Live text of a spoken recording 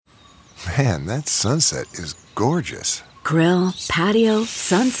Man, that sunset is gorgeous. Grill, patio,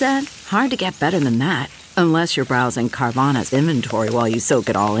 sunset. Hard to get better than that. Unless you're browsing Carvana's inventory while you soak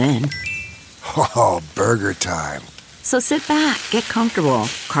it all in. Oh, burger time. So sit back, get comfortable.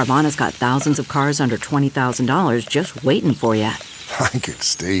 Carvana's got thousands of cars under $20,000 just waiting for you. I could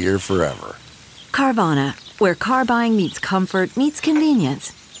stay here forever. Carvana, where car buying meets comfort meets convenience.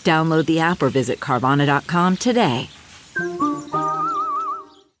 Download the app or visit Carvana.com today.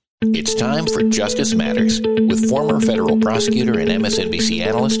 It's time for Justice Matters with former federal prosecutor and MSNBC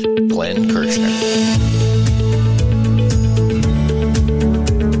analyst Glenn Kirshner.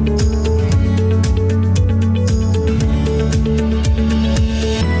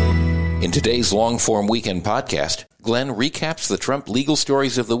 In today's long-form weekend podcast, Glenn recaps the Trump legal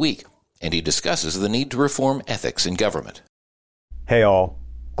stories of the week, and he discusses the need to reform ethics in government. Hey all,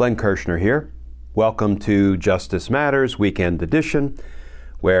 Glenn Kirshner here. Welcome to Justice Matters Weekend Edition,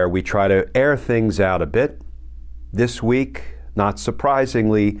 where we try to air things out a bit. This week, not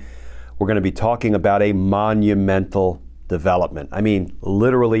surprisingly, we're going to be talking about a monumental development. I mean,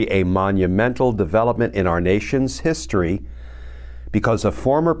 literally a monumental development in our nation's history, because a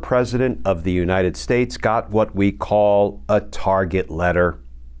former president of the United States got what we call a target letter,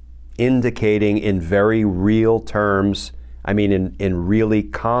 indicating in very real terms, I mean in really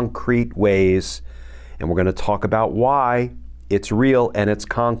concrete ways, and we're going to talk about why it's real and it's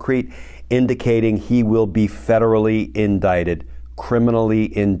concrete, indicating he will be federally indicted,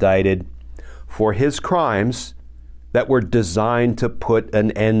 criminally indicted for his crimes that were designed to put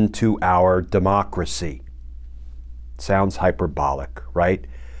an end to our democracy. Sounds hyperbolic, right?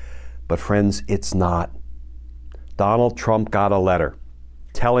 But friends, it's not. Donald Trump got a letter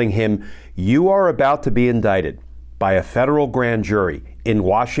telling him, you are about to be indicted by a federal grand jury in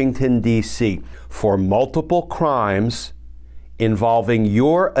Washington, D.C. for multiple crimes involving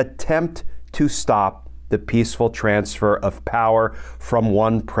your attempt to stop the peaceful transfer of power from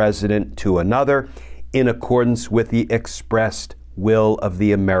one president to another in accordance with the expressed will of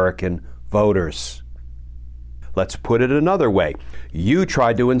the American voters. Let's put it another way. You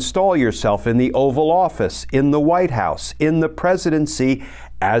tried to install yourself in the Oval Office, in the White House, in the presidency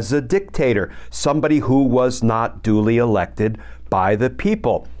as a dictator, somebody who was not duly elected by the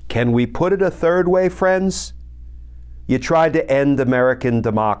people. Can we put it a third way, friends? You tried to end American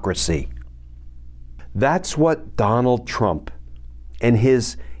democracy. That's what Donald Trump and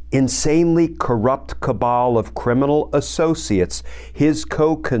his insanely corrupt cabal of criminal associates, his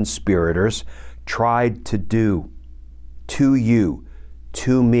co-conspirators, tried to do to you,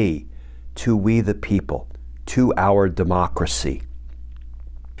 to me, to we the people, to our democracy.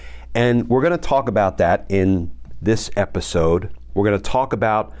 And we're going to talk about that in this episode. We're going to talk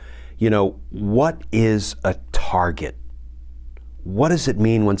about, what is a target? What does it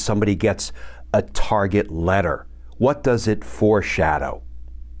mean when somebody gets a target letter? What does it foreshadow?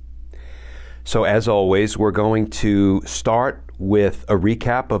 So as always, we're going to start with a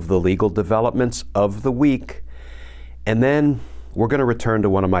recap of the legal developments of the week, and then we're going to return to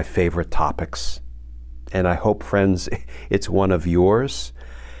one of my favorite topics, and I hope, friends, it's one of yours,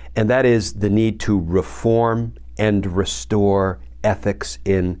 and that is the need to reform and restore ethics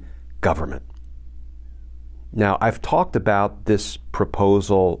in government. Now, I've talked about this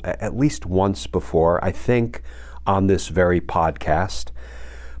proposal at least once before, I think, on this very podcast,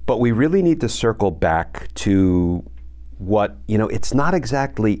 but we really need to circle back to what, it's not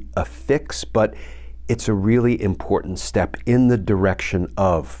exactly a fix, but it's a really important step in the direction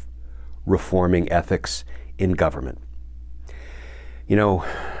of reforming ethics in government.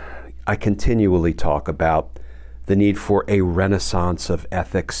 I continually talk about the need for a renaissance of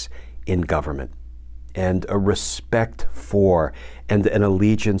ethics in government and a respect for and an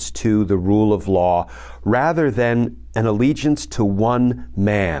allegiance to the rule of law rather than an allegiance to one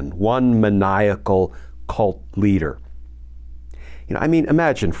man, one maniacal cult leader.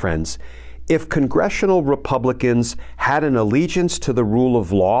 Imagine, friends, if congressional Republicans had an allegiance to the rule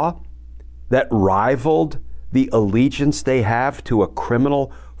of law that rivaled the allegiance they have to a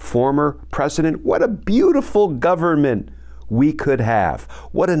criminal former president, what a beautiful government we could have.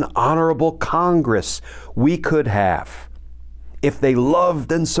 What an honorable Congress we could have if they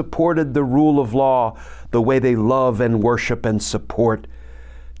loved and supported the rule of law the way they love and worship and support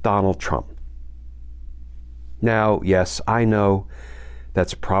Donald Trump. Now, yes, I know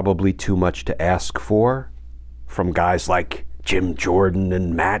that's probably too much to ask for from guys like Jim Jordan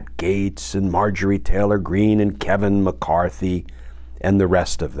and Matt Gaetz and Marjorie Taylor Greene and Kevin McCarthy and the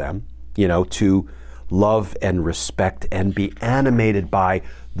rest of them, to love and respect and be animated by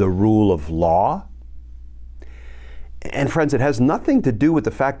the rule of law. And friends, it has nothing to do with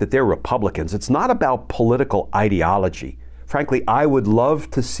the fact that they're Republicans. It's not about political ideology. Frankly, I would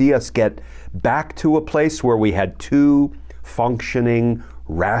love to see us get back to a place where we had two functioning,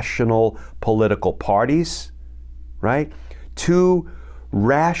 rational political parties, right? Two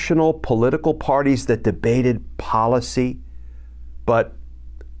rational political parties that debated policy, but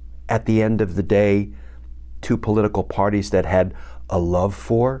at the end of the day, two political parties that had a love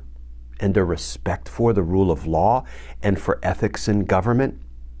for and a respect for the rule of law and for ethics in government,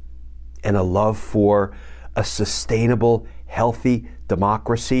 and a love for a sustainable, healthy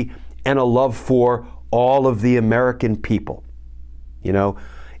democracy, and a love for all of the American people. You know,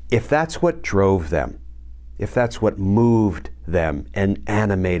 if that's what drove them, if that's what moved them and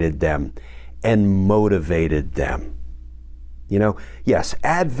animated them and motivated them, you know, yes,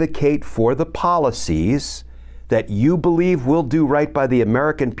 advocate for the policies that you believe will do right by the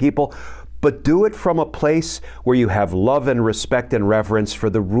American people, but do it from a place where you have love and respect and reverence for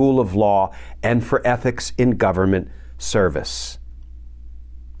the rule of law and for ethics in government service.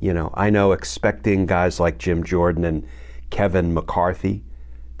 You know, I know expecting guys like Jim Jordan and Kevin McCarthy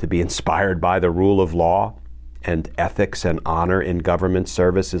to be inspired by the rule of law and ethics and honor in government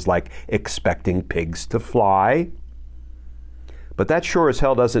service is like expecting pigs to fly. But that sure as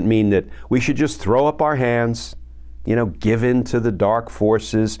hell doesn't mean that we should just throw up our hands, you know, give in to the dark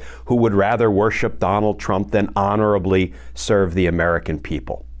forces who would rather worship Donald Trump than honorably serve the American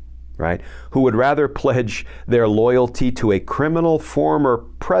people, right? Who would rather pledge their loyalty to a criminal former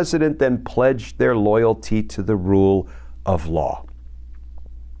president than pledge their loyalty to the rule of law.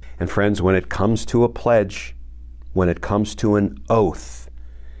 And friends, when it comes to a pledge, when it comes to an oath,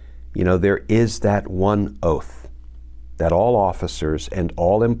 you know, there is that one oath that all officers and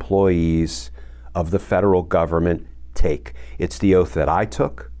all employees of the federal government take. It's the oath that I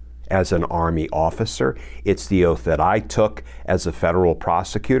took as an Army officer. It's the oath that I took as a federal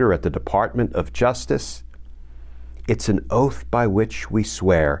prosecutor at the Department of Justice. It's an oath by which we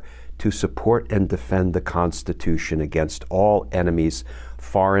swear to support and defend the Constitution against all enemies,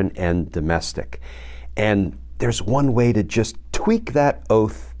 foreign and domestic. And there's one way to just tweak that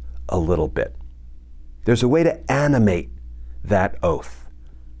oath a little bit. There's a way to animate that oath.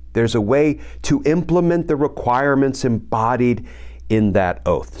 There's a way to implement the requirements embodied in that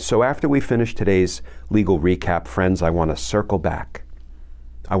oath. So after we finish today's legal recap, friends, I want to circle back.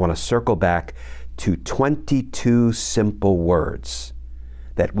 I want to circle back to 22 simple words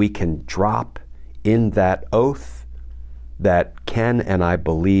that we can drop in that oath that can, and I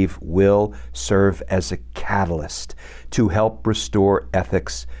believe will, serve as a catalyst to help restore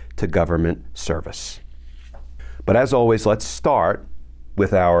ethics to government service. But as always, let's start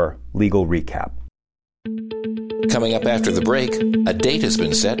with our legal recap. Coming up after the break, a date has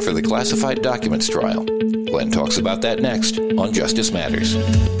been set for the classified documents trial. Glenn talks about that next on Justice Matters.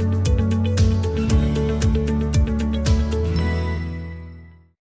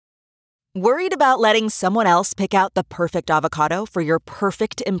 Worried about letting someone else pick out the perfect avocado for your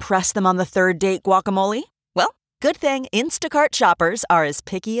perfect impress them on the third date guacamole? Well, good thing Instacart shoppers are as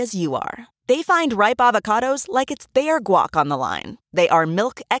picky as you are. They find ripe avocados like it's their guac on the line. They are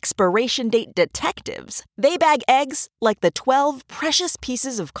milk expiration date detectives. They bag eggs like the 12 precious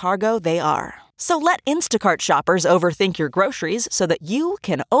pieces of cargo they are. So let Instacart shoppers overthink your groceries so that you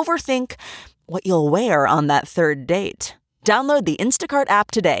can overthink what you'll wear on that third date. Download the Instacart app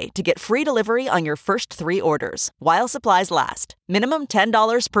today to get free delivery on your first 3 orders, while supplies last. Minimum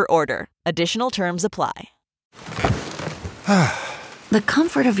 $10 per order. Additional terms apply. The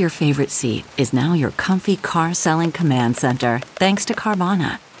comfort of your favorite seat is now your comfy car selling command center, thanks to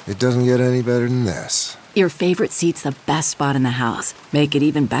Carvana. It doesn't get any better than this. Your favorite seat's the best spot in the house. Make it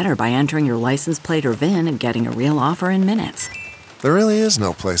even better by entering your license plate or VIN and getting a real offer in minutes. There really is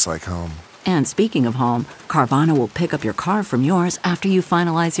no place like home. And speaking of home, Carvana will pick up your car from yours after you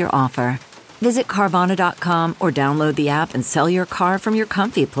finalize your offer. Visit Carvana.com or download the app and sell your car from your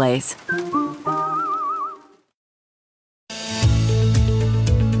comfy place.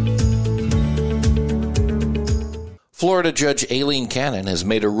 Florida Judge Aileen Cannon has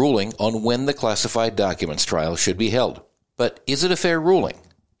made a ruling on when the classified documents trial should be held. But is it a fair ruling?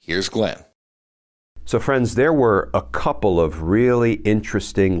 Here's Glenn. So friends, there were a couple of really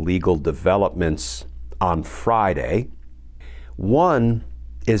interesting legal developments on Friday. One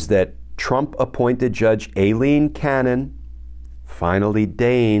is that Trump-appointed Judge Aileen Cannon finally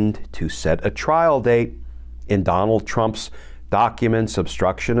deigned to set a trial date in Donald Trump's documents,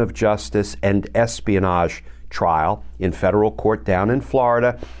 obstruction of justice, and espionage trial in federal court down in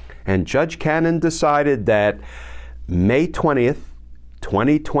Florida. And Judge Cannon decided that May 20th,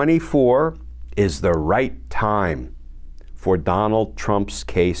 2024 is the right time for Donald Trump's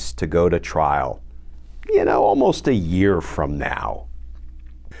case to go to trial, almost a year from now.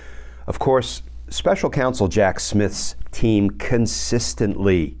 Of course, Special Counsel Jack Smith's team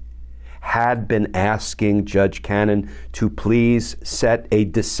consistently had been asking Judge Cannon to please set a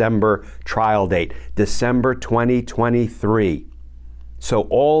December trial date, December 2023. So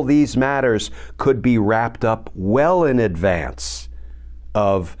all these matters could be wrapped up well in advance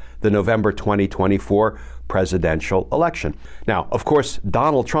of the November 2024 presidential election. Now, of course,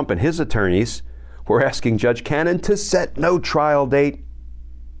 Donald Trump and his attorneys were asking Judge Cannon to set no trial date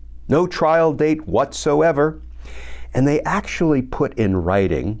whatsoever. And they actually put in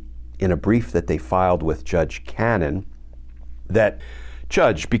writing, in a brief that they filed with Judge Cannon, that,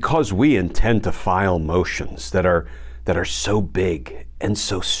 Judge, because we intend to file motions that are so big and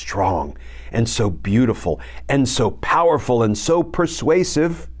so strong and so beautiful and so powerful and so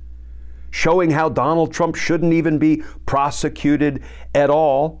persuasive, showing how Donald Trump shouldn't even be prosecuted at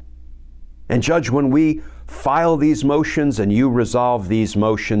all. And Judge, when we file these motions and you resolve these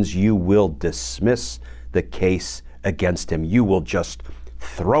motions, you will dismiss the case against him. You will just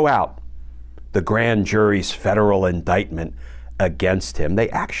throw out the grand jury's federal indictment against him. They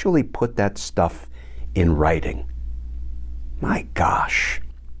actually put that stuff in writing. My gosh.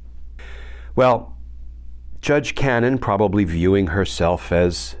 Well, Judge Cannon, probably viewing herself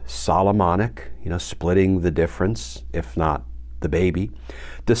as Solomonic, splitting the difference, if not the baby,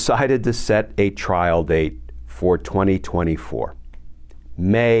 decided to set a trial date for 2024,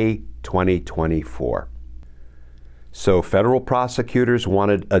 May 2024. So federal prosecutors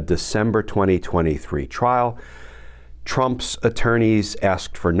wanted a December 2023 trial. Trump's attorneys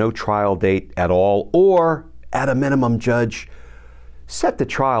asked for no trial date at all, or at a minimum, Judge, set the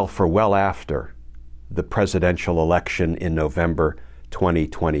trial for well after the presidential election in November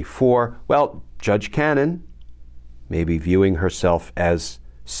 2024. Well, Judge Cannon, maybe viewing herself as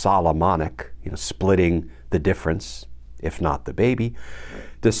Solomonic, splitting the difference, if not the baby,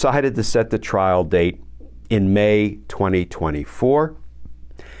 decided to set the trial date in May 2024.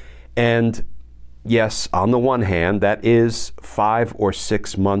 And yes, on the one hand, that is 5 or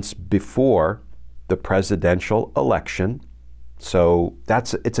 6 months before the presidential election. So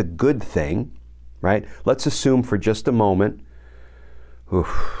it's a good thing, right? Let's assume for just a moment,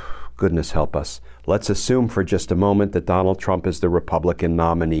 goodness help us. Let's assume for just a moment that Donald Trump is the Republican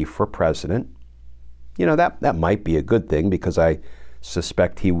nominee for president. That might be a good thing, because I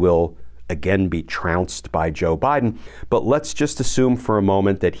suspect he will again be trounced by Joe Biden. But let's just assume for a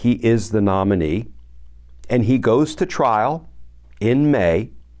moment that he is the nominee and he goes to trial in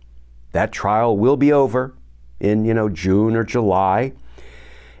May. That trial will be over in, June or July.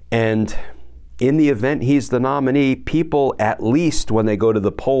 And in the event he's the nominee, people, at least when they go to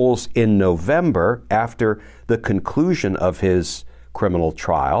the polls in November, after the conclusion of his criminal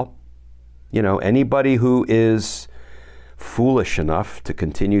trial, anybody who is foolish enough to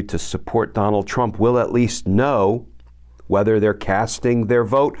continue to support Donald Trump will at least know whether they're casting their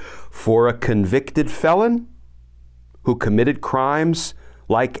vote for a convicted felon who committed crimes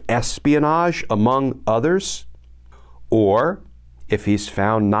like espionage, among others, or if he's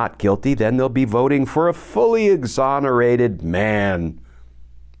found not guilty, then they'll be voting for a fully exonerated man,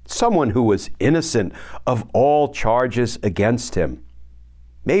 someone who was innocent of all charges against him.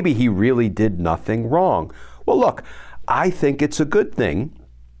 Maybe he really did nothing wrong. Well, look, I think it's a good thing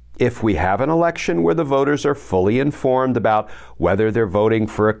if we have an election where the voters are fully informed about whether they're voting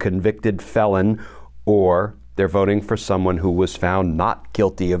for a convicted felon or they're voting for someone who was found not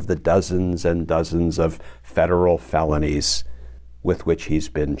guilty of the dozens and dozens of federal felonies with which he's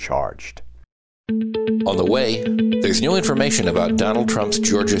been charged. On the way, there's new information about Donald Trump's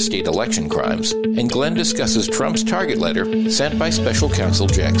Georgia state election crimes, and Glenn discusses Trump's target letter sent by Special Counsel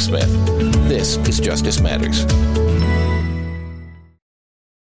Jack Smith. This is Justice Matters.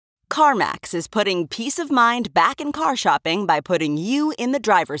 CarMax is putting peace of mind back in car shopping by putting you in the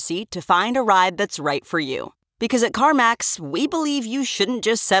driver's seat to find a ride that's right for you. Because at CarMax, we believe you shouldn't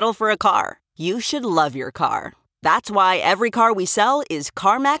just settle for a car. You should love your car. That's why every car we sell is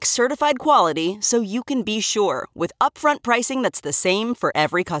CarMax certified quality, so you can be sure with upfront pricing that's the same for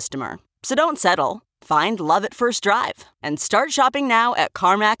every customer. So don't settle. Find love at first drive and start shopping now at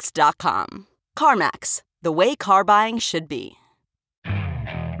CarMax.com. CarMax, the way car buying should be.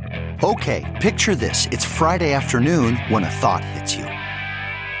 Okay, picture this. It's Friday afternoon when a thought hits you.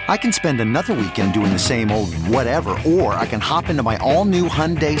 I can spend another weekend doing the same old whatever, or I can hop into my all-new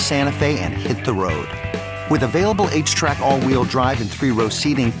Hyundai Santa Fe and hit the road. With available H-Track all-wheel drive and 3-row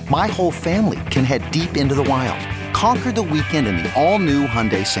seating, my whole family can head deep into the wild. Conquer the weekend in the all-new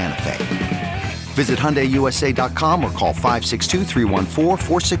Hyundai Santa Fe. Visit HyundaiUSA.com or call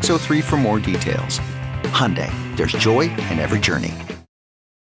 562-314-4603 for more details. Hyundai, there's joy in every journey.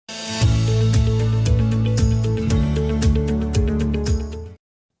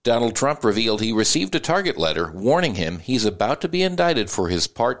 Donald Trump revealed he received a target letter warning him he's about to be indicted for his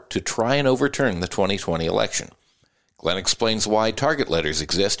part to try and overturn the 2020 election. Glenn explains why target letters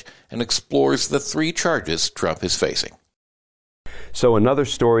exist and explores the 3 charges Trump is facing. So another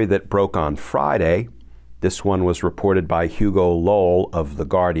story that broke on Friday, this one was reported by Hugo Lowell of The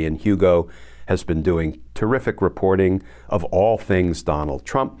Guardian. Hugo has been doing terrific reporting of all things Donald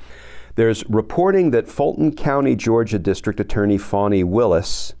Trump. There's reporting that Fulton County, Georgia District Attorney Fani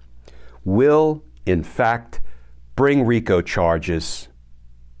Willis will, in fact, bring RICO charges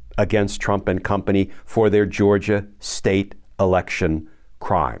against Trump and company for their Georgia state election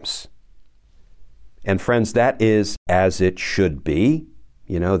crimes. And friends, that is as it should be.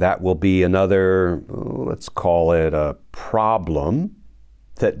 You know, that will be another, let's call it a problem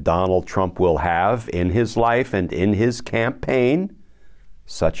that Donald Trump will have in his life and in his campaign,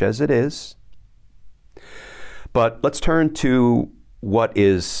 such as it is. But let's turn to what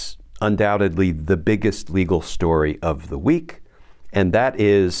is undoubtedly the biggest legal story of the week, and that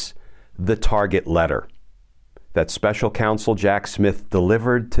is the target letter that Special Counsel Jack Smith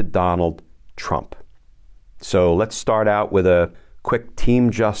delivered to Donald Trump. So let's start out with a quick Team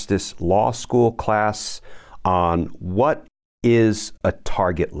Justice Law School class on what is a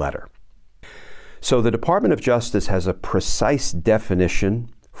target letter. So the Department of Justice has a precise definition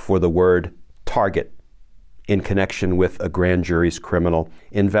for the word target in connection with a grand jury's criminal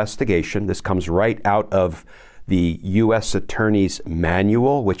investigation. This comes right out of the U.S. Attorney's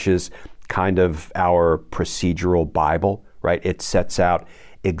Manual, which is kind of our procedural Bible, right? It sets out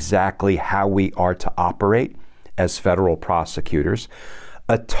exactly how we are to operate as federal prosecutors.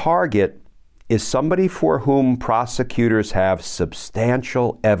 A target is somebody for whom prosecutors have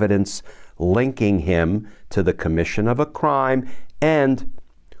substantial evidence linking him to the commission of a crime and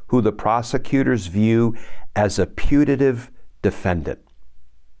who the prosecutors view as a putative defendant.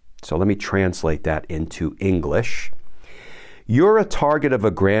 So let me translate that into English. You're a target of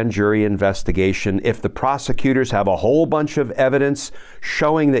a grand jury investigation if the prosecutors have a whole bunch of evidence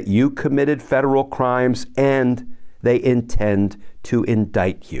showing that you committed federal crimes and they intend to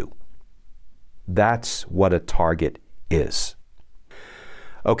indict you. That's what a target is.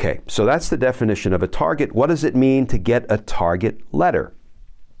 Okay, so that's the definition of a target. What does it mean to get a target letter?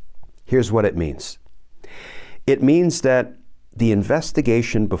 Here's what it means. It means that the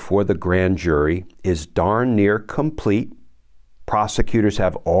investigation before the grand jury is darn near complete. Prosecutors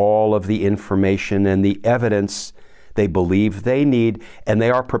have all of the information and the evidence they believe they need, and they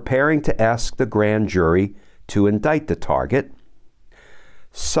are preparing to ask the grand jury to indict the target.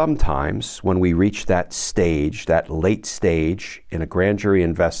 Sometimes when we reach that stage, that late stage in a grand jury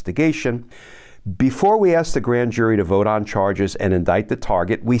investigation, before we ask the grand jury to vote on charges and indict the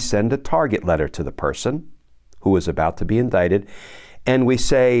target, we send a target letter to the person who is about to be indicted, and we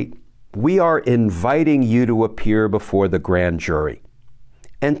say, we are inviting you to appear before the grand jury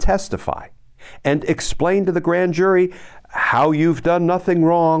and testify and explain to the grand jury how you've done nothing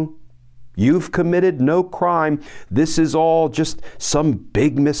wrong. You've committed no crime. This is all just some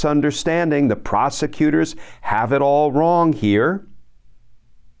big misunderstanding. The prosecutors have it all wrong here.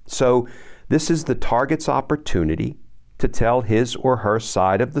 So this is the target's opportunity to tell his or her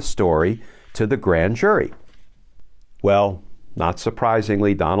side of the story to the grand jury. Well, not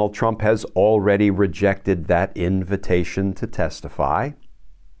surprisingly, Donald Trump has already rejected that invitation to testify.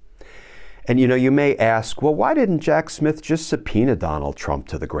 And you may ask, well, why didn't Jack Smith just subpoena Donald Trump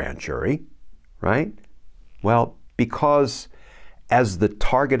to the grand jury, right? Well, because as the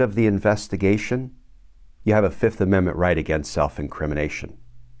target of the investigation, you have a Fifth Amendment right against self-incrimination.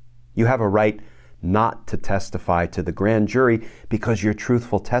 You have a right not to testify to the grand jury because your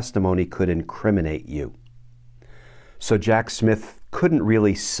truthful testimony could incriminate you. So Jack Smith couldn't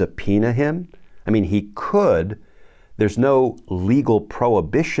really subpoena him. I mean, he could. There's no legal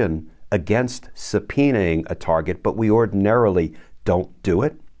prohibition against subpoenaing a target, but we ordinarily don't do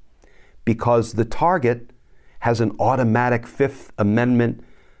it because the target has an automatic Fifth Amendment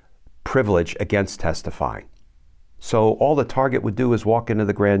privilege against testifying. So all the target would do is walk into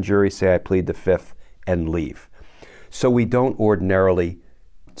the grand jury, say, I plead the Fifth, and leave. So we don't ordinarily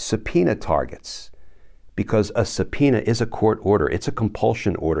subpoena targets, because a subpoena is a court order. It's a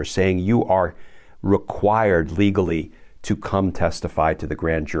compulsion order saying you are required legally to come testify to the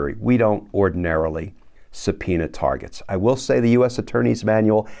grand jury. We don't ordinarily subpoena targets. I will say the U.S. Attorney's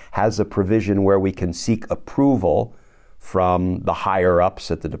Manual has a provision where we can seek approval from the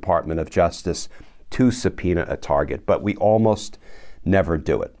higher-ups at the Department of Justice to subpoena a target, but we almost never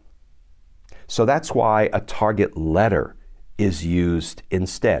do it. So that's why a target letter is used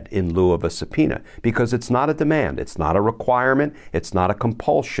instead in lieu of a subpoena, because it's not a demand, it's not a requirement, it's not a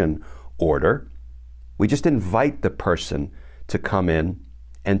compulsion order. We just invite the person to come in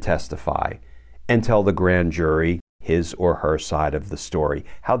and testify and tell the grand jury his or her side of the story,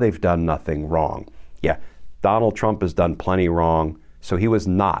 how they've done nothing wrong. Yeah, Donald Trump has done plenty wrong, so he was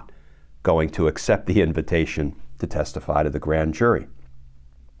not going to accept the invitation to testify to the grand jury.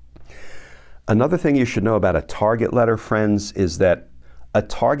 Another thing you should know about a target letter, friends, is that a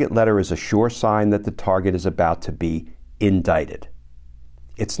target letter is a sure sign that the target is about to be indicted.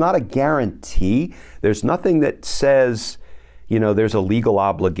 It's not a guarantee. There's nothing that says, there's a legal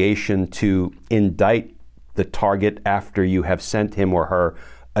obligation to indict the target after you have sent him or her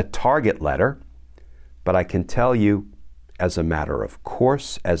a target letter. But I can tell you, as a matter of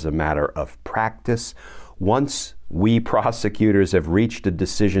course, as a matter of practice, once we prosecutors have reached a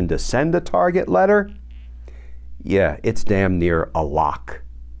decision to send a target letter, it's damn near a lock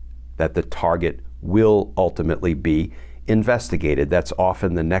that the target will ultimately be investigated. That's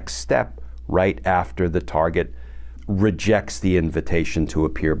often the next step right after the target rejects the invitation to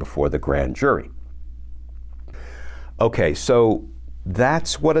appear before the grand jury. Okay, so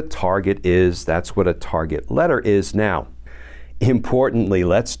that's what a target is. That's what a target letter is. Now, importantly,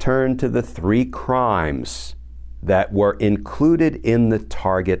 let's turn to the 3 crimes that were included in the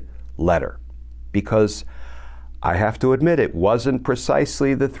target letter, because I have to admit it wasn't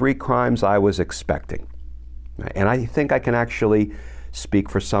precisely the 3 crimes I was expecting. And I think I can actually speak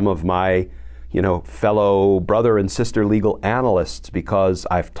for some of my, fellow brother and sister legal analysts, because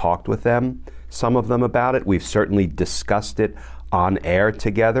I've talked with them, some of them, about it. We've certainly discussed it on air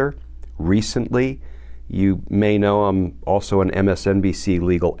together recently. You may know I'm also an MSNBC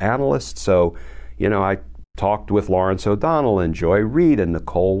legal analyst, so, I talked with Lawrence O'Donnell and Joy Reid and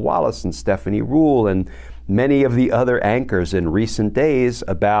Nicole Wallace and Stephanie Ruhle and many of the other anchors in recent days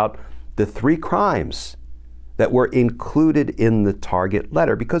about the 3 crimes that were included in the target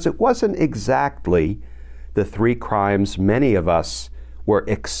letter, because it wasn't exactly the 3 crimes many of us were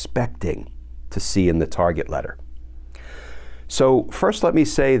expecting to see in the target letter. So first, let me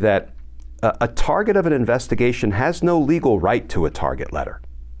say that a target of an investigation has no legal right to a target letter.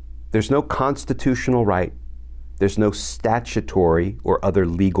 There's no constitutional right. There's no statutory or other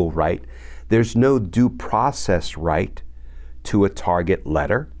legal right. There's no due process right to a target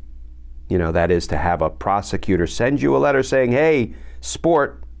letter. That is to have a prosecutor send you a letter saying, hey,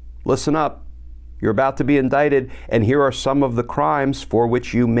 sport, listen up. You're about to be indicted, and here are some of the crimes for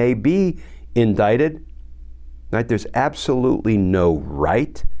which you may be indicted. Right? There's absolutely no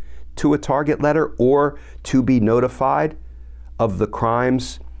right to a target letter or to be notified of the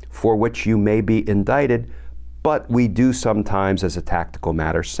crimes for which you may be indicted, but we do sometimes, as a tactical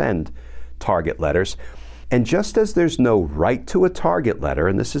matter, send target letters. And just as there's no right to a target letter,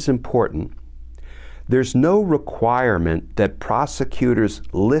 and this is important, there's no requirement that prosecutors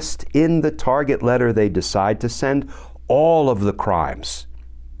list in the target letter they decide to send all of the crimes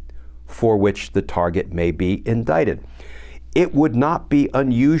for which the target may be indicted. It would not be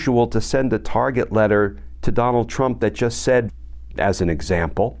unusual to send a target letter to Donald Trump that just said, as an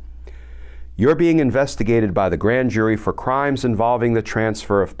example, you're being investigated by the grand jury for crimes involving the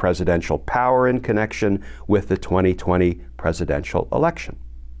transfer of presidential power in connection with the 2020 presidential election.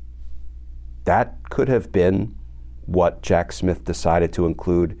 That could have been what Jack Smith decided to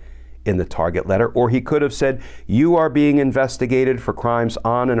include in the target letter, or he could have said, you are being investigated for crimes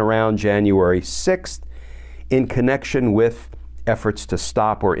on and around January 6th in connection with efforts to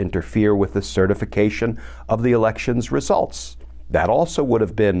stop or interfere with the certification of the election's results. That also would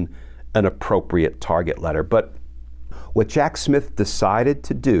have been an appropriate target letter. But what Jack Smith decided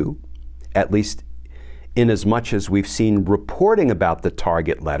to do, at least in as much as we've seen reporting about the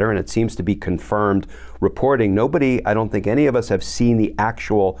target letter, and it seems to be confirmed reporting, I don't think any of us have seen the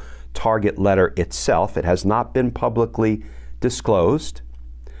actual target letter itself. It has not been publicly disclosed.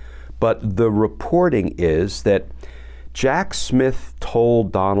 But the reporting is that Jack Smith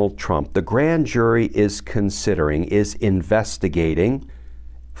told Donald Trump the grand jury is investigating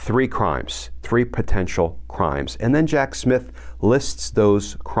 3 crimes, 3 potential crimes. And then Jack Smith lists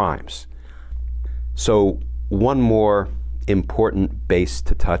those crimes. So one more important base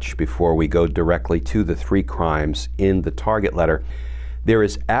to touch before we go directly to the 3 crimes in the target letter. There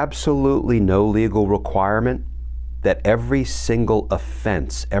is absolutely no legal requirement that every single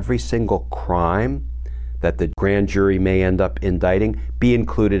offense, every single crime that the grand jury may end up indicting be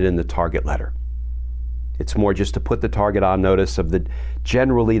included in the target letter. It's more just to put the target on notice of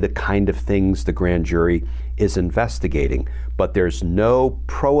generally the kind of things the grand jury is investigating. But there's no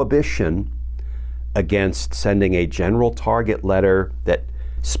prohibition against sending a general target letter that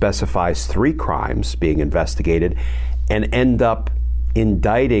specifies 3 crimes being investigated and end up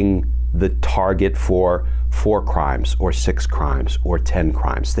indicting the target for 4 crimes or 6 crimes or 10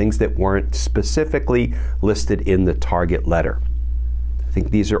 crimes, things that weren't specifically listed in the target letter. I think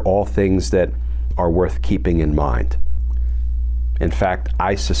these are all things that are worth keeping in mind. In fact,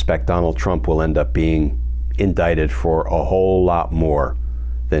 I suspect Donald Trump will end up being indicted for a whole lot more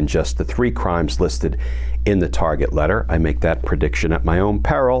than just the 3 crimes listed in the target letter. I make that prediction at my own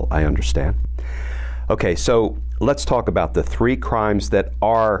peril, I understand. Okay, so let's talk about the 3 crimes that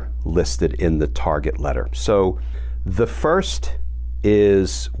are listed in the target letter. So the first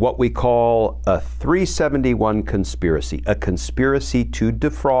is what we call a 371 conspiracy, a conspiracy to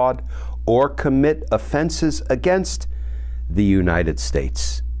defraud or commit offenses against the United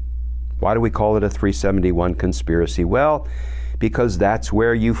States. Why do we call it a 371 conspiracy? Well, because that's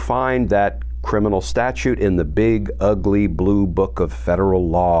where you find that criminal statute in the big, ugly blue book of federal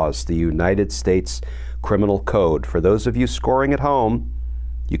laws, the United States Criminal Code. For those of you scoring at home,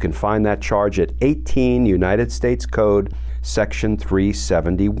 you can find that charge at 18 United States Code, Section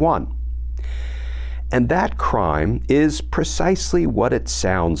 371. And that crime is precisely what it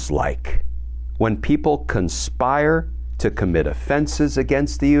sounds like. When people conspire to commit offenses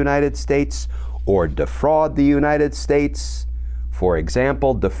against the United States or defraud the United States, for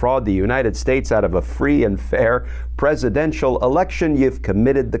example, defraud the United States out of a free and fair presidential election, you've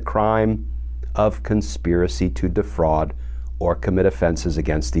committed the crime of conspiracy to defraud or commit offenses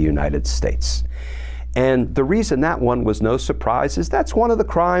against the United States. And the reason that one was no surprise is that's one of the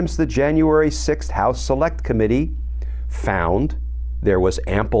crimes the January 6th House Select Committee found there was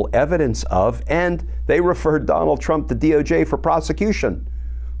ample evidence of, and they referred Donald Trump to DOJ for prosecution,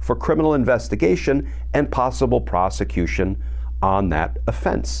 for criminal investigation and possible prosecution on that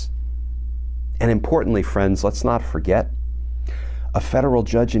offense. And importantly, friends, let's not forget, a federal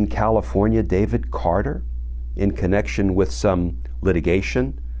judge in California, David Carter, in connection with some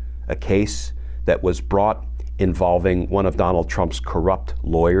litigation, a case that was brought involving one of Donald Trump's corrupt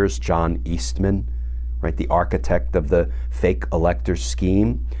lawyers, John Eastman, right, the architect of the fake elector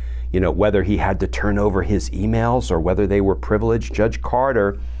scheme. You know, whether he had to turn over his emails or whether they were privileged, Judge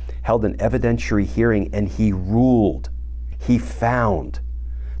Carter held an evidentiary hearing and he ruled, he found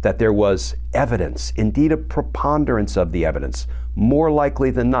that there was evidence, indeed a preponderance of the evidence, more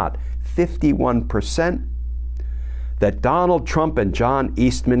likely than not, 51%, that Donald Trump and John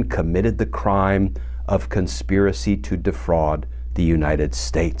Eastman committed the crime of conspiracy to defraud the United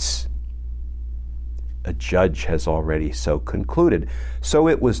States. A judge has already so concluded. So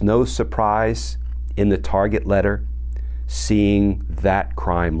it was no surprise in the target letter seeing that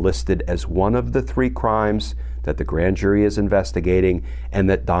crime listed as one of the 3 crimes that the grand jury is investigating and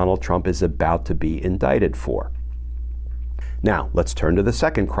that Donald Trump is about to be indicted for. Now, let's turn to the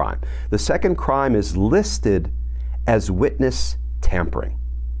second crime. The second crime is listed as witness tampering.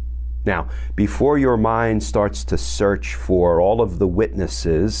 Now, before your mind starts to search for all of the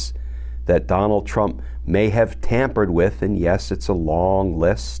witnesses that Donald Trump may have tampered with, and yes, it's a long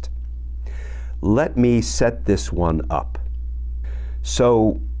list, let me set this one up.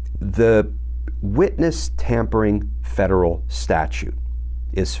 So, the witness tampering federal statute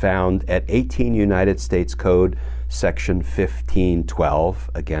is found at 18 United States Code, Section 1512,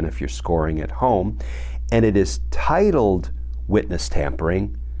 again, if you're scoring at home, and it is titled witness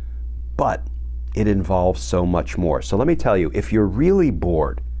tampering, but it involves so much more. So let me tell you, if you're really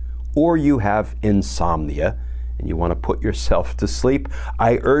bored or you have insomnia and you want to put yourself to sleep,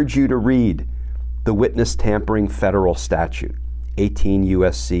 I urge you to read the witness tampering federal statute, 18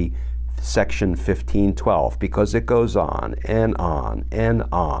 U.S.C. Section 1512, because it goes on and on and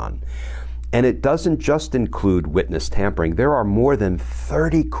on. And it doesn't just include witness tampering. There are more than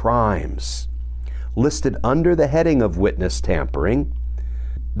 30 crimes listed under the heading of witness tampering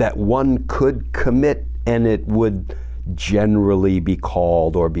that one could commit, and it would generally be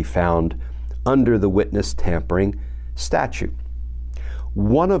called or be found under the witness tampering statute.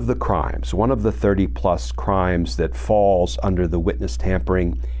 One of the crimes, one of the 30-plus crimes that falls under the witness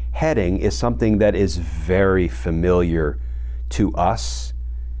tampering heading is something that is very familiar to us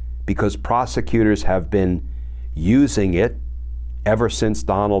because prosecutors have been using it ever since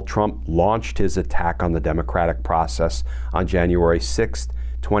Donald Trump launched his attack on the democratic process on January 6th,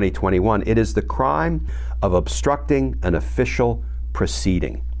 2021. It is the crime of obstructing an official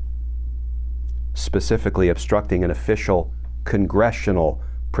proceeding, specifically obstructing an official congressional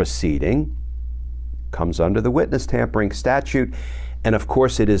proceeding, comes under the witness tampering statute. And of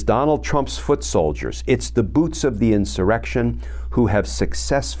course, it is Donald Trump's foot soldiers. It's the boots of the insurrection who have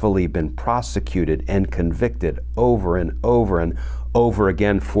successfully been prosecuted and convicted over and over and over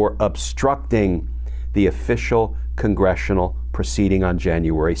again for obstructing the official congressional proceeding on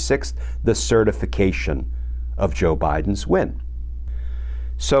January 6th, the certification of Joe Biden's win.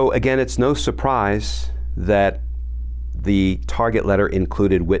 So again, it's no surprise that the target letter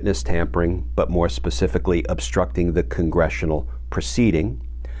included witness tampering, but more specifically, obstructing the congressional proceeding.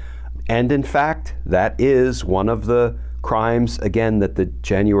 And in fact, that is one of the crimes, again, that the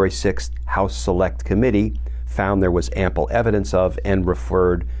January 6th House Select Committee found there was ample evidence of and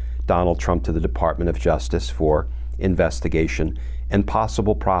referred Donald Trump to the Department of Justice for investigation and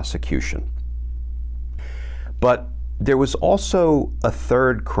possible prosecution. But there was also a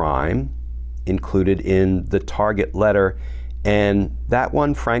third crime included in the target letter, and that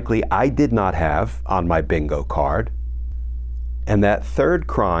one, frankly, I did not have on my bingo card. And that third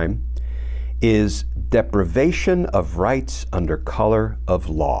crime is deprivation of rights under color of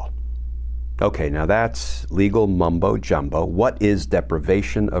law. Okay, now that's legal mumbo jumbo. What is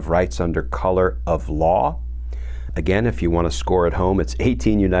deprivation of rights under color of law? Again, if you want to score at home, it's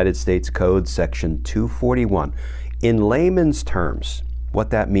 18 United States Code, Section 241. In layman's terms, what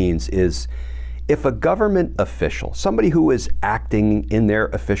that means is if a government official, somebody who is acting in their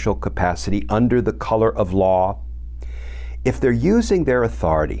official capacity under the color of law, if they're using their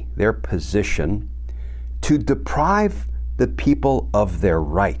authority, their position, to deprive the people of their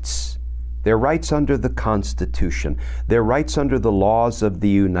rights under the Constitution, their rights under the laws of the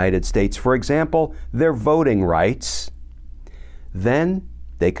United States, for example, their voting rights, then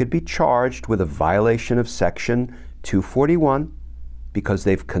they could be charged with a violation of Section 241 because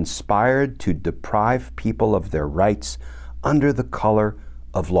they've conspired to deprive people of their rights under the color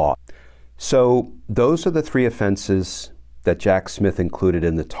of law. So those are the three offenses that Jack Smith included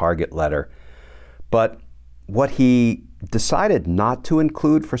in the target letter. But what he decided not to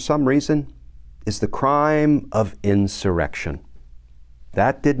include for some reason is the crime of insurrection.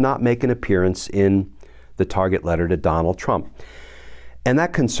 That did not make an appearance in the target letter to Donald Trump. And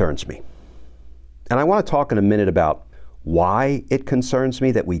that concerns me. And I want to talk in a minute about why it concerns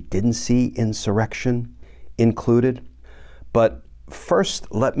me that we didn't see insurrection included. But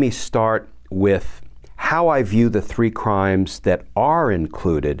first, let me start with how I view the three crimes that are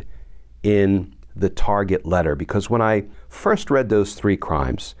included in the target letter. Because when I first read those three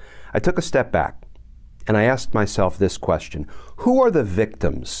crimes, I took a step back and I asked myself this question: who are the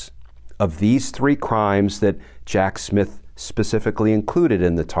victims of these three crimes that Jack Smith specifically included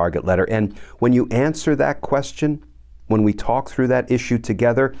in the target letter? And when you answer that question, when we talk through that issue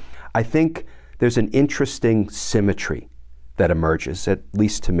together, I think there's an interesting symmetry that emerges, at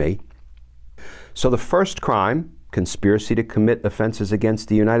least to me. So the first crime, conspiracy to commit offenses against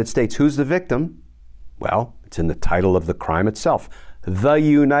the United States. Who's the victim? Well, it's in the title of the crime itself. The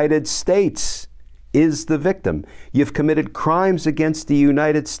United States is the victim. You've committed crimes against the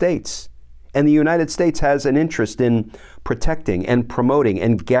United States. And the United States has an interest in protecting and promoting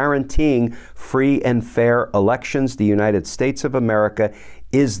and guaranteeing free and fair elections. The United States of America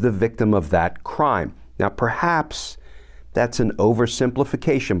is the victim of that crime. Now, perhaps that's an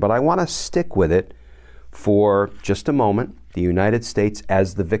oversimplification, but I want to stick with it for just a moment. The United States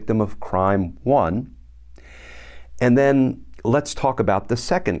as the victim of crime one. And then let's talk about the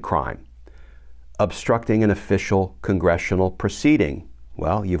second crime, obstructing an official congressional proceeding.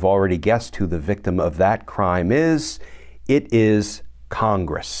 Well, you've already guessed who the victim of that crime is. It is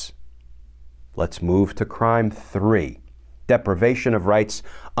Congress. Let's move to crime three, deprivation of rights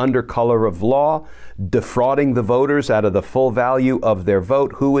under color of law, defrauding the voters out of the full value of their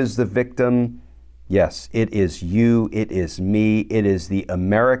vote. Who is the victim? Yes, it is you, it is me, it is the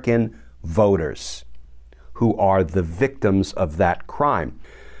American voters who are the victims of that crime.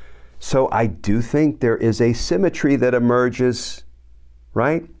 So I do think there is a symmetry that emerges,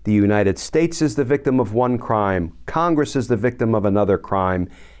 right? The United States is the victim of one crime, Congress is the victim of another crime,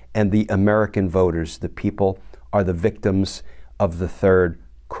 and the American voters, the people, are the victims of the third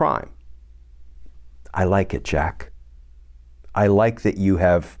crime. I like it, Jack. I like that you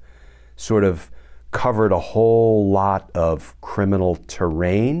have sort of covered a whole lot of criminal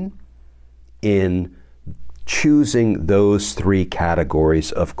terrain in choosing those three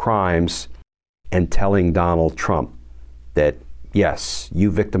categories of crimes and telling Donald Trump that, yes,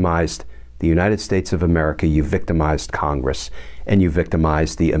 you victimized the United States of America, you victimized Congress, and you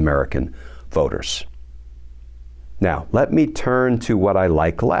victimized the American voters. Now, let me turn to what I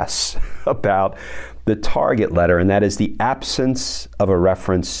like less about the target letter, and that is the absence of a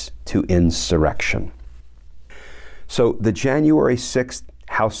reference to insurrection. So the January 6th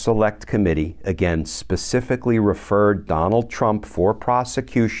House Select Committee, again, specifically referred Donald Trump for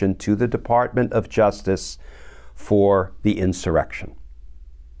prosecution to the Department of Justice for the insurrection,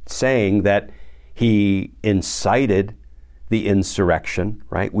 saying that he incited the insurrection,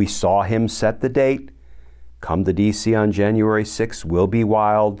 right? We saw him set the date. Come to D.C. on January 6th, we'll be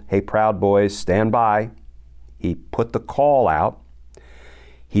wild. Hey, Proud Boys, stand by. He put the call out.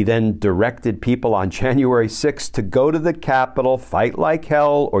 He then directed people on January 6th to go to the Capitol, fight like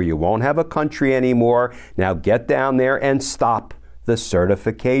hell, or you won't have a country anymore. Now get down there and stop the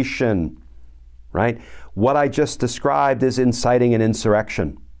certification, right? What I just described is inciting an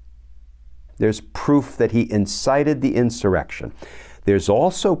insurrection. There's proof that he incited the insurrection. There's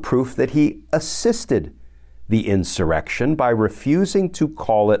also proof that he assisted the insurrection by refusing to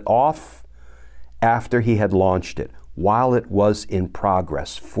call it off after he had launched it, while it was in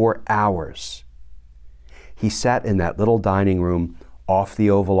progress for hours. He sat in that little dining room off the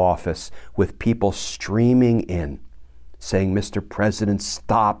Oval Office with people streaming in, saying, "Mr. President,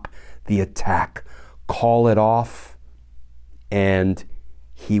 stop the attack, call it off." And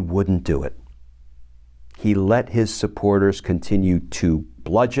he wouldn't do it. He let his supporters continue to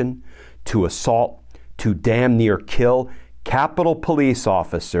bludgeon, to assault, to damn near kill Capitol Police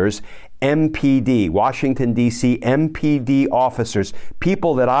officers, MPD, Washington, D.C. MPD officers,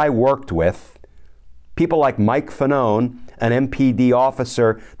 people that I worked with, people like Mike Fanone, an MPD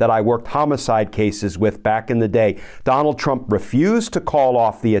officer that I worked homicide cases with back in the day. Donald Trump refused to call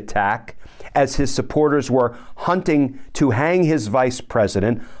off the attack as his supporters were hunting to hang his vice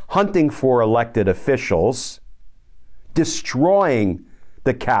president, hunting for elected officials, destroying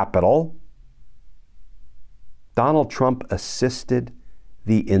the Capitol. Donald Trump assisted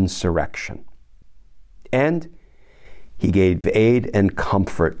the insurrection. And he gave aid and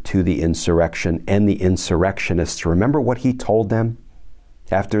comfort to the insurrection and the insurrectionists. Remember what he told them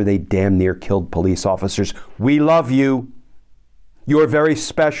after they damn near killed police officers? "We love you. You're very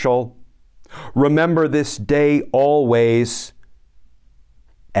special. Remember this day always,"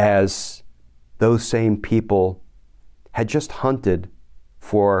 as those same people had just hunted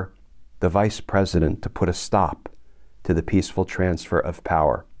for the vice president to put a stop to the peaceful transfer of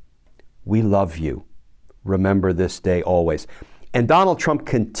power. "We love you. Remember this day always." And Donald Trump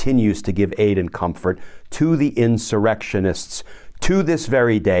continues to give aid and comfort to the insurrectionists to this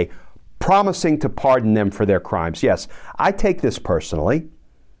very day, promising to pardon them for their crimes. Yes, I take this personally.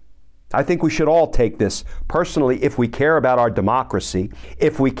 I think we should all take this personally if we care about our democracy,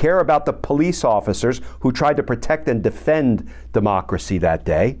 if we care about the police officers who tried to protect and defend democracy that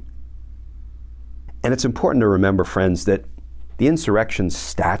day. And it's important to remember, friends, that the insurrection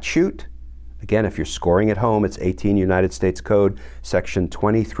statute, again, if you're scoring at home, it's 18 United States Code, Section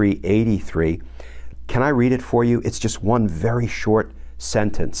 2383. Can I read it for you? It's just one very short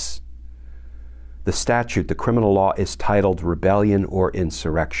sentence. The statute, the criminal law, is titled Rebellion or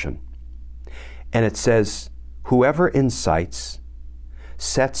Insurrection. And it says, "Whoever incites,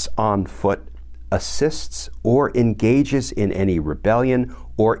 sets on foot, assists, or engages in any rebellion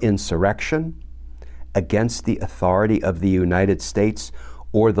or insurrection against the authority of the United States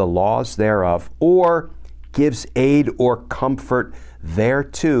or the laws thereof, or gives aid or comfort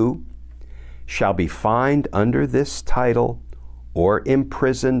thereto, shall be fined under this title or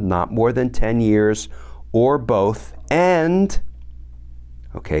imprisoned not more than 10 years, or both, and,"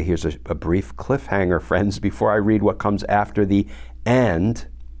 okay, here's a brief cliffhanger, friends, before I read what comes after the "and,"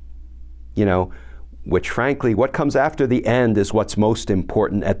 which frankly, what comes after the "and" is what's most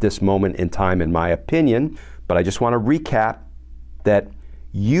important at this moment in time, in my opinion. But I just want to recap that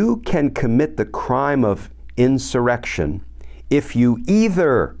you can commit the crime of insurrection if you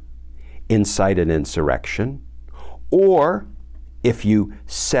either incite an insurrection or if you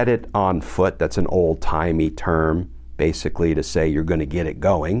set it on foot. That's an old-timey term, basically to say you're going to get it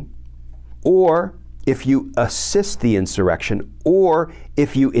going. Or if you assist the insurrection, or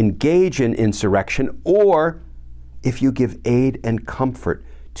if you engage in insurrection, or if you give aid and comfort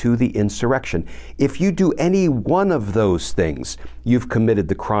to the insurrection. If you do any one of those things, you've committed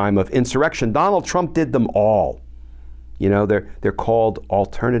the crime of insurrection. Donald Trump did them all. They're called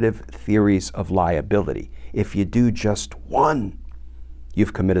alternative theories of liability. If you do just one,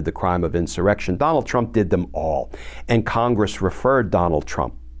 you've committed the crime of insurrection. Donald Trump did them all. And Congress referred Donald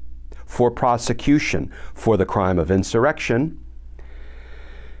Trump for prosecution for the crime of insurrection.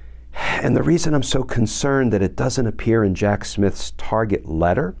 And the reason I'm so concerned that it doesn't appear in Jack Smith's target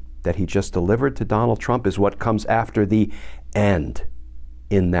letter that he just delivered to Donald Trump is what comes after the "and"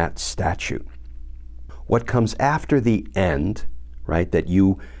 in that statute. What comes after the "and," right, that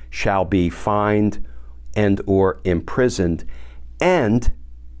you shall be fined and or imprisoned. And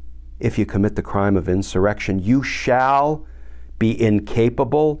if you commit the crime of insurrection, you shall be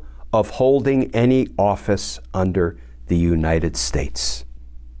incapable of holding any office under the United States.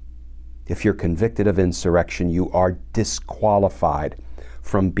 If you're convicted of insurrection, you are disqualified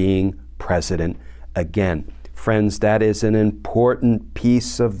from being president again. Friends, that is an important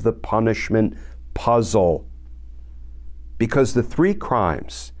piece of the punishment puzzle, because the three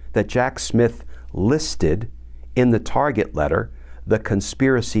crimes that Jack Smith listed in the target letter, the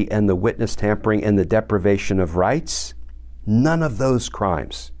conspiracy and the witness tampering and the deprivation of rights, none of those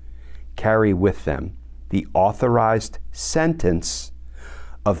crimes carry with them the authorized sentence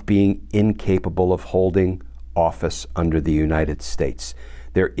of being incapable of holding office under the United States.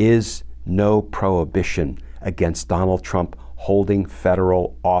 There is no prohibition against Donald Trump holding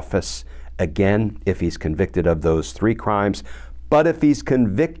federal office again if he's convicted of those three crimes. But if he's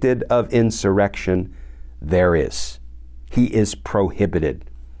convicted of insurrection, there is. He is prohibited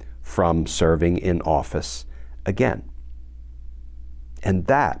from serving in office again. And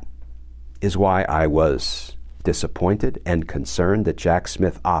that is why I was disappointed and concerned that Jack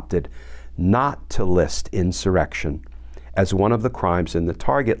Smith opted not to list insurrection as one of the crimes in the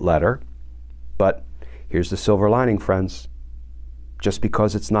target letter. But here's the silver lining, friends. Just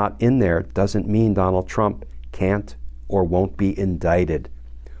because it's not in there doesn't mean Donald Trump can't or won't be indicted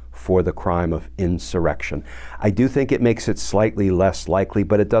for the crime of insurrection. I do think it makes it slightly less likely,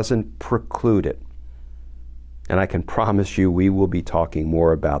 but it doesn't preclude it. And I can promise you we will be talking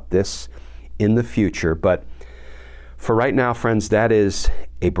more about this in the future. But for right now, friends, that is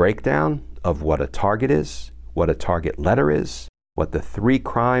a breakdown of what a target is, what a target letter is, what the three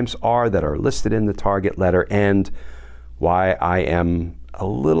crimes are that are listed in the target letter, and why I am a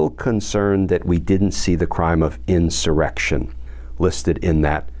little concerned that we didn't see the crime of insurrection listed in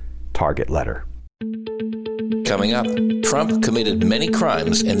that target letter. Coming up, Trump committed many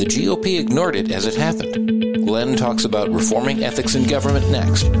crimes and the GOP ignored it as it happened. Glenn talks about reforming ethics in government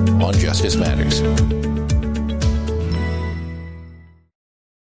next on Justice Matters.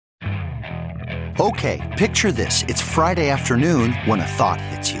 Okay, picture this. It's Friday afternoon when a thought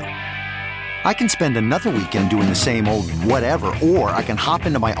hits you. I can spend another weekend doing the same old whatever, or I can hop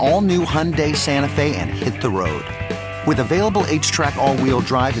into my all-new Hyundai Santa Fe and hit the road. With available H-Track all-wheel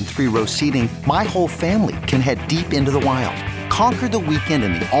drive and 3-row seating, my whole family can head deep into the wild. Conquer the weekend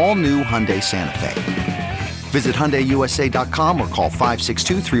in the all-new Hyundai Santa Fe. Visit HyundaiUSA.com or call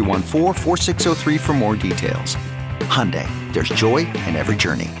 562-314-4603 for more details. Hyundai, there's joy in every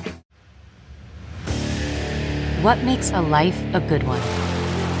journey. What makes a life a good one?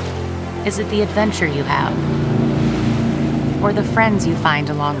 Is it the adventure you have? Or the friends you find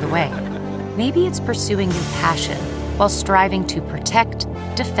along the way? Maybe it's pursuing your passion while striving to protect,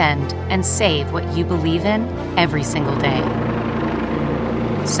 defend, and save what you believe in every single day.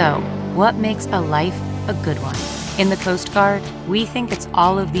 So, what makes a life a good one? In the Coast Guard, we think it's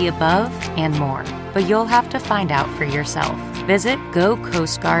all of the above and more, but you'll have to find out for yourself. Visit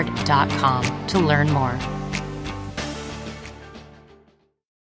GoCoastGuard.com to learn more.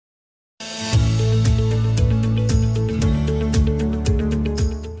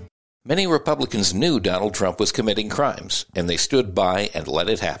 Many Republicans knew Donald Trump was committing crimes, and they stood by and let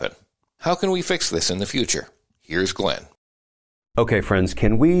it happen. How can we fix this in the future? Here's Glenn. Okay, friends,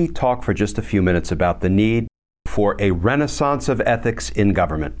 can we talk for just a few minutes about the need for a renaissance of ethics in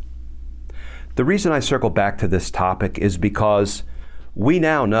government? The reason I circle back to this topic is because we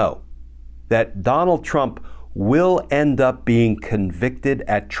now know that Donald Trump will end up being convicted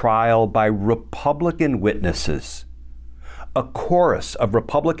at trial by Republican witnesses. A chorus of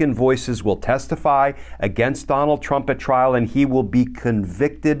Republican voices will testify against Donald Trump at trial, and he will be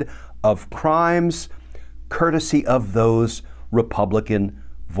convicted of crimes courtesy of those Republican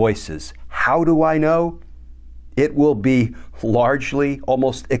voices. How do I know? It will be largely,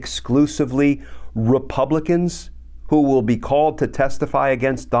 almost exclusively, Republicans who will be called to testify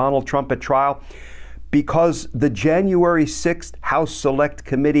against Donald Trump at trial, because the January 6th House Select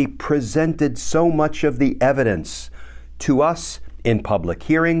Committee presented so much of the evidence to us in public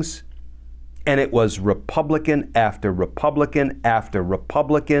hearings, and it was Republican after Republican after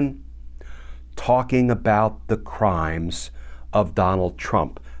Republican talking about the crimes of Donald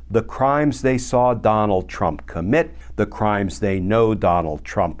Trump, the crimes they saw Donald Trump commit, the crimes they know Donald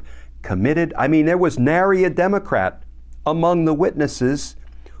Trump committed. I mean, there was nary a Democrat among the witnesses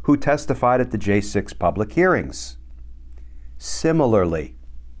who testified at the J6 public hearings. Similarly,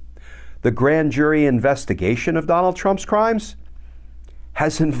 the grand jury investigation of Donald Trump's crimes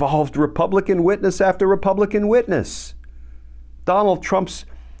has involved Republican witness after Republican witness. Donald Trump's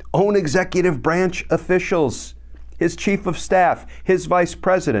own executive branch officials, his chief of staff, his vice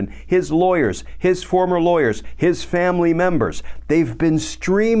president, his lawyers, his former lawyers, his family members. They've been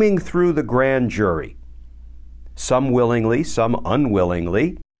streaming through the grand jury, some willingly, some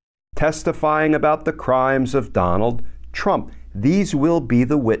unwillingly, testifying about the crimes of Donald Trump. These will be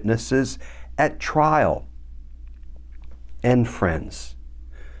the witnesses at trial. And friends,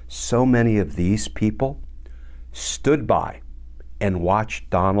 so many of these people stood by and watched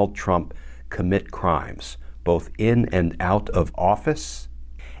Donald Trump commit crimes, both in and out of office,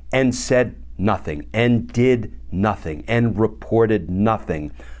 and said nothing, and did nothing, and reported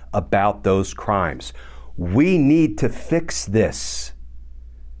nothing about those crimes. We need to fix this.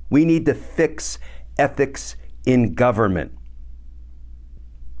 We need to fix ethics in government.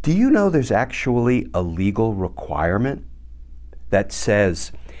 Do you know there's actually a legal requirement that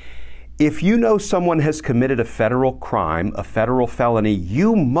says if you know someone has committed a federal crime, a federal felony,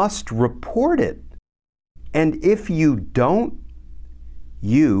 you must report it. And if you don't,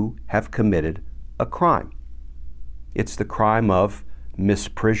 you have committed a crime. It's the crime of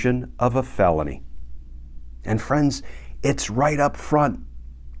misprision of a felony. And friends, it's right up front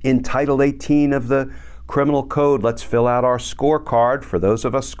in Title 18 of the Criminal Code. Let's fill out our scorecard. For those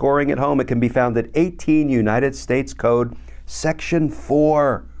of us scoring at home, it can be found at 18 United States Code, Section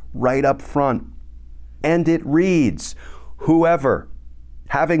 4, right up front. And it reads, whoever,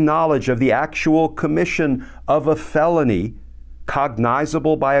 having knowledge of the actual commission of a felony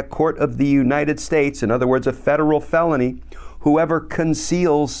cognizable by a court of the United States, in other words, a federal felony, whoever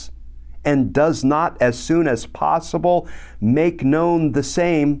conceals and does not as soon as possible make known the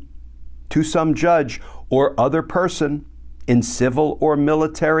same to some judge or other person in civil or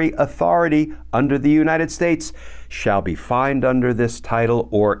military authority under the United States shall be fined under this title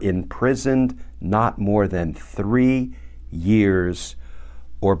or imprisoned not more than 3 years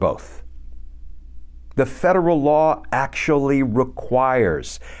or both. The federal law actually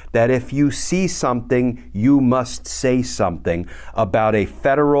requires that if you see something, you must say something about a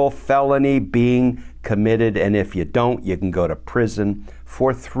federal felony being committed, and if you don't, you can go to prison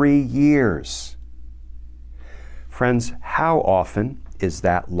for 3 years. Friends, how often is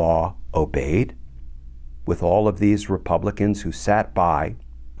that law obeyed? With all of these Republicans who sat by,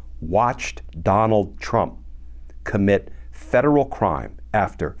 watched Donald Trump commit federal crime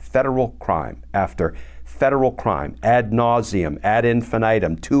after federal crime after federal crime, ad nauseum, ad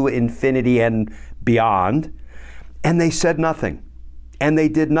infinitum, to infinity and beyond, and they said nothing, and they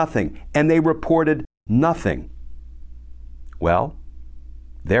did nothing, and they reported nothing. Well,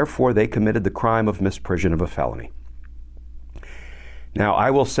 therefore they committed the crime of misprision of a felony. Now,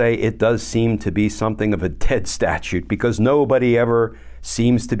 I will say it does seem to be something of a dead statute because nobody ever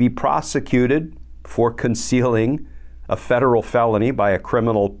seems to be prosecuted for concealing a federal felony by a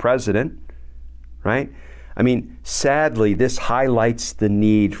criminal president, right? I mean, sadly, this highlights the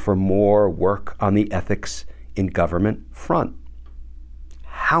need for more work on the ethics in government front.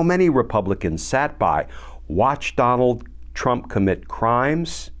 How many Republicans sat by, watched Donald Trump commit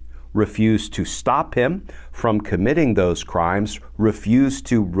crimes, refused to stop him from committing those crimes, refused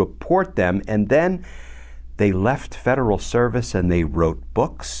to report them, and then they left federal service and they wrote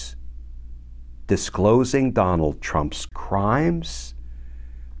books disclosing Donald Trump's crimes,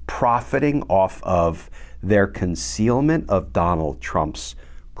 profiting off of their concealment of Donald Trump's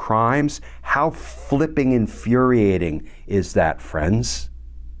crimes. How flipping infuriating is that, friends?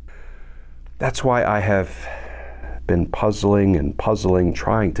 That's why I have been puzzling,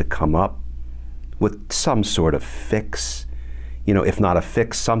 trying to come up with some sort of fix, if not a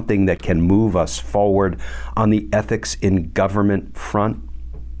fix, something that can move us forward on the ethics in government front.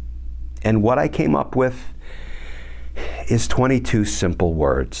 And what I came up with is 22 simple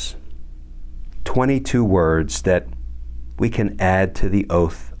words. 22 words that we can add to the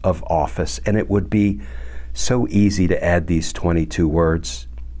oath of office. And it would be so easy to add these 22 words.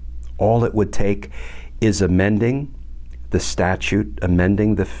 All it would take is amending the statute,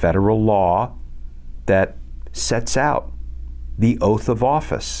 amending the federal law that sets out the oath of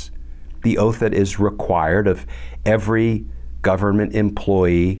office, the oath that is required of every government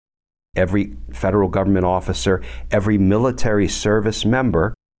employee, every federal government officer, every military service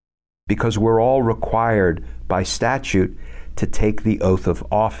member, because we're all required by statute to take the oath of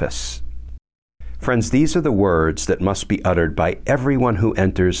office. Friends, these are the words that must be uttered by everyone who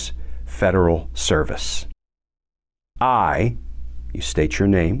enters federal service. I, you state your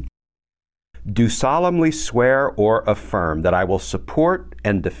name, do solemnly swear or affirm that I will support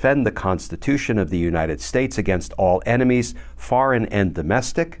and defend the Constitution of the United States against all enemies, foreign and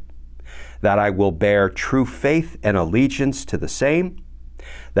domestic, that I will bear true faith and allegiance to the same,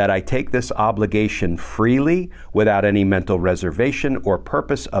 that I take this obligation freely without any mental reservation or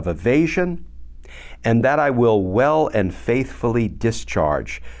purpose of evasion, and that I will well and faithfully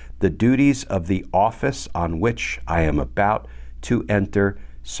discharge the duties of the office on which I am about to enter,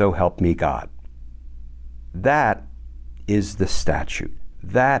 so help me God. That is the statute.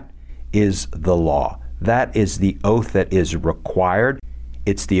 That is the law. That is the oath that is required.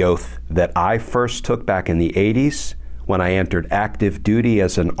 It's the oath that I first took back in the 80s when I entered active duty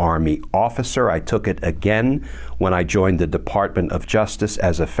as an Army officer. I took it again when I joined the Department of Justice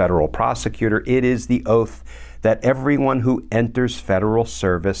as a federal prosecutor. It is the oath that everyone who enters federal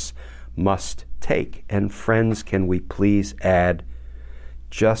service must take. And friends, can we please add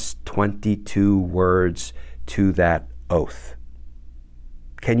just 22 words to that oath?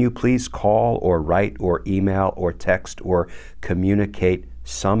 Can you please call or write or email or text or communicate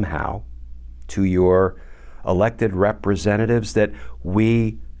somehow to your elected representatives that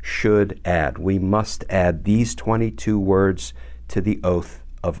we should add, we must add these 22 words to the oath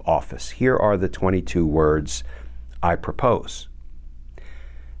of office? Here are the 22 words I propose.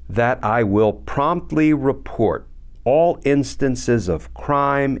 That I will promptly report all instances of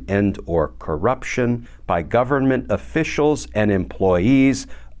crime and or corruption by government officials and employees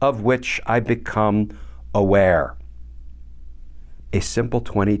of which I become aware. A simple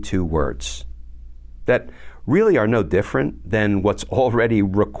 22 words that really are no different than what's already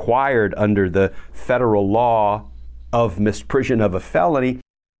required under the federal law of misprision of a felony.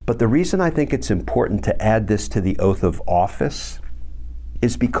 But the reason I think it's important to add this to the oath of office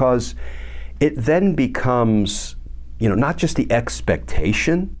is because it then becomes, not just the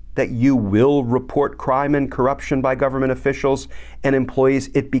expectation that you will report crime and corruption by government officials and employees,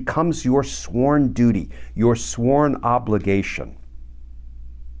 it becomes your sworn duty, your sworn obligation.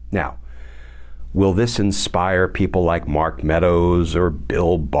 Now, will this inspire people like Mark Meadows or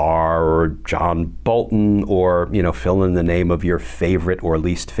Bill Barr or John Bolton or, fill in the name of your favorite or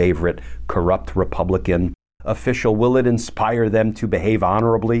least favorite corrupt Republican official? Will it inspire them to behave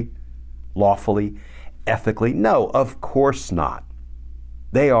honorably, lawfully, ethically? No, of course not.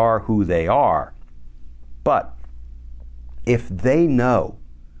 They are who they are. But if they know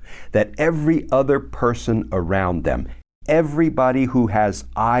that every other person around them, everybody who has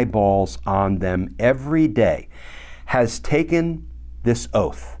eyeballs on them every day, has taken this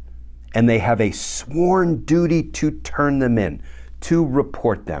oath, and they have a sworn duty to turn them in, to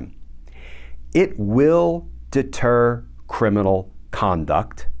report them, it will deter criminal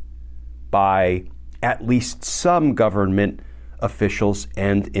conduct by at least some government officials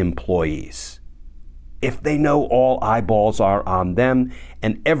and employees. If they know all eyeballs are on them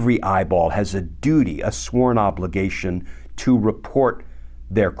and every eyeball has a duty, a sworn obligation to report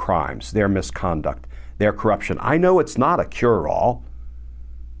their crimes, their misconduct, their corruption. I know it's not a cure-all,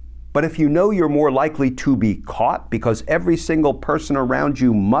 but if you know you're more likely to be caught because every single person around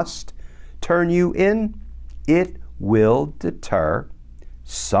you must turn you in, it will deter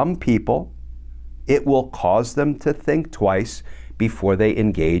some people. It will cause them to think twice before they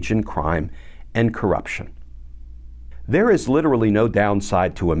engage in crime and corruption. There is literally no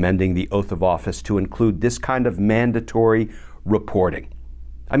downside to amending the oath of office to include this kind of mandatory reporting.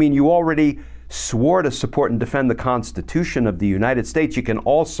 I mean, you already swore to support and defend the Constitution of the United States. You can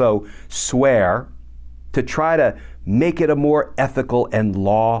also swear to try to make it a more ethical and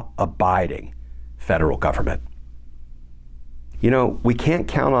law-abiding federal government. We can't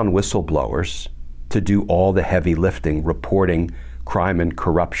count on whistleblowers to do all the heavy lifting, reporting crime and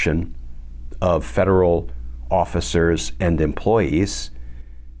corruption of federal officers and employees.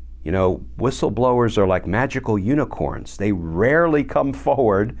 Whistleblowers are like magical unicorns. They rarely come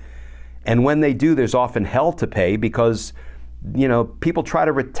forward, and when they do, there's often hell to pay because, people try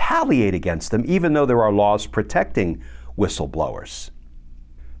to retaliate against them, even though there are laws protecting whistleblowers.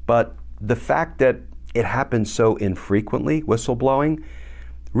 But the fact that it happens so infrequently, whistleblowing,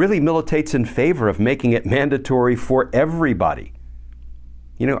 really militates in favor of making it mandatory for everybody.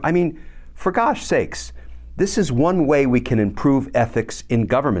 For gosh sakes, this is one way we can improve ethics in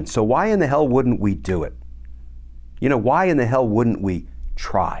government. So why in the hell wouldn't we do it? Why in the hell wouldn't we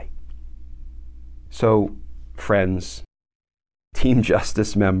try? So, friends, Team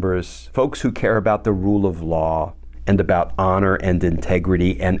Justice members, folks who care about the rule of law and about honor and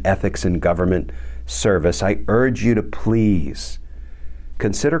integrity and ethics in government service, I urge you to please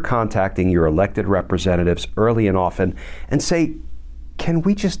consider contacting your elected representatives early and often and say, can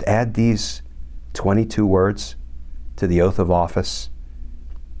we just add these 22 words to the oath of office?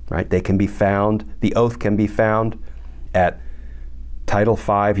 Right? They can be found, the oath can be found at Title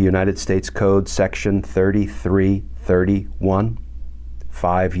V United States Code, Section 3331.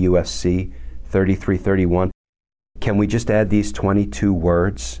 5 U.S.C. 3331. Can we just add these 22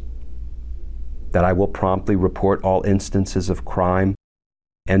 words? That I will promptly report all instances of crime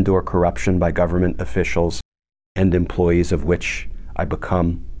and/or corruption by government officials and employees of which I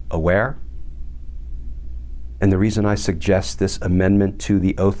become aware. And the reason I suggest this amendment to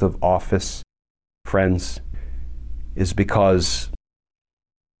the oath of office, friends, is because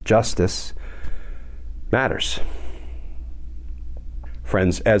justice matters.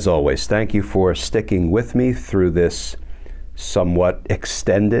 Friends, as always, thank you for sticking with me through this somewhat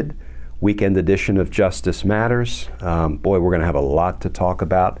extended weekend edition of Justice Matters. Boy, we're going to have a lot to talk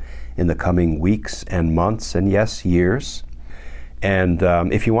about in the coming weeks and months, and yes, years. And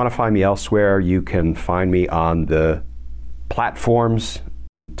if you want to find me elsewhere, you can find me on the platforms,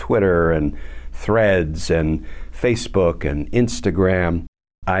 Twitter and Threads and Facebook and Instagram.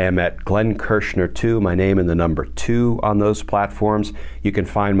 I am at Glenn Kirshner 2, my name and the number 2 on those platforms. You can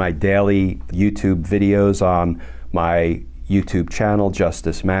find my daily YouTube videos on my YouTube channel,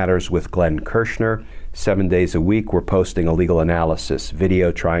 Justice Matters with Glenn Kirshner. 7 days a week, we're posting a legal analysis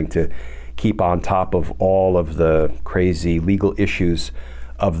video, trying to keep on top of all of the crazy legal issues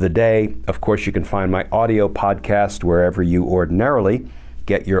of the day. Of course, you can find my audio podcast wherever you ordinarily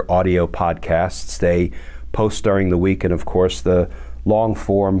get your audio podcasts. They post during the week, and of course, the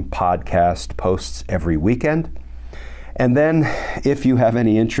long-form podcast posts every weekend. And then, if you have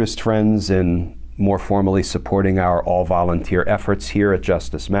any interest, friends, in more formally supporting our all-volunteer efforts here at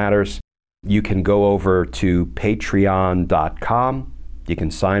Justice Matters, you can go over to patreon.com. You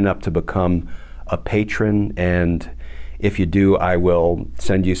can sign up to become a patron, and if you do, I will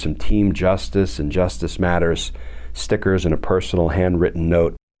send you some Team Justice and Justice Matters stickers and a personal handwritten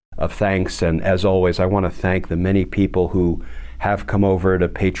note of thanks. And as always, I want to thank the many people who have come over to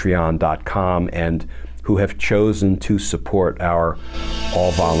patreon.com and who have chosen to support our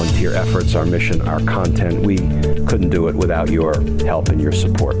all-volunteer efforts, our mission, our content. We couldn't do it without your help and your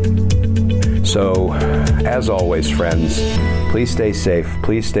support. So, as always, friends, please stay safe,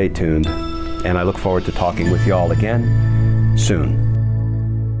 please stay tuned, and I look forward to talking with you all again soon.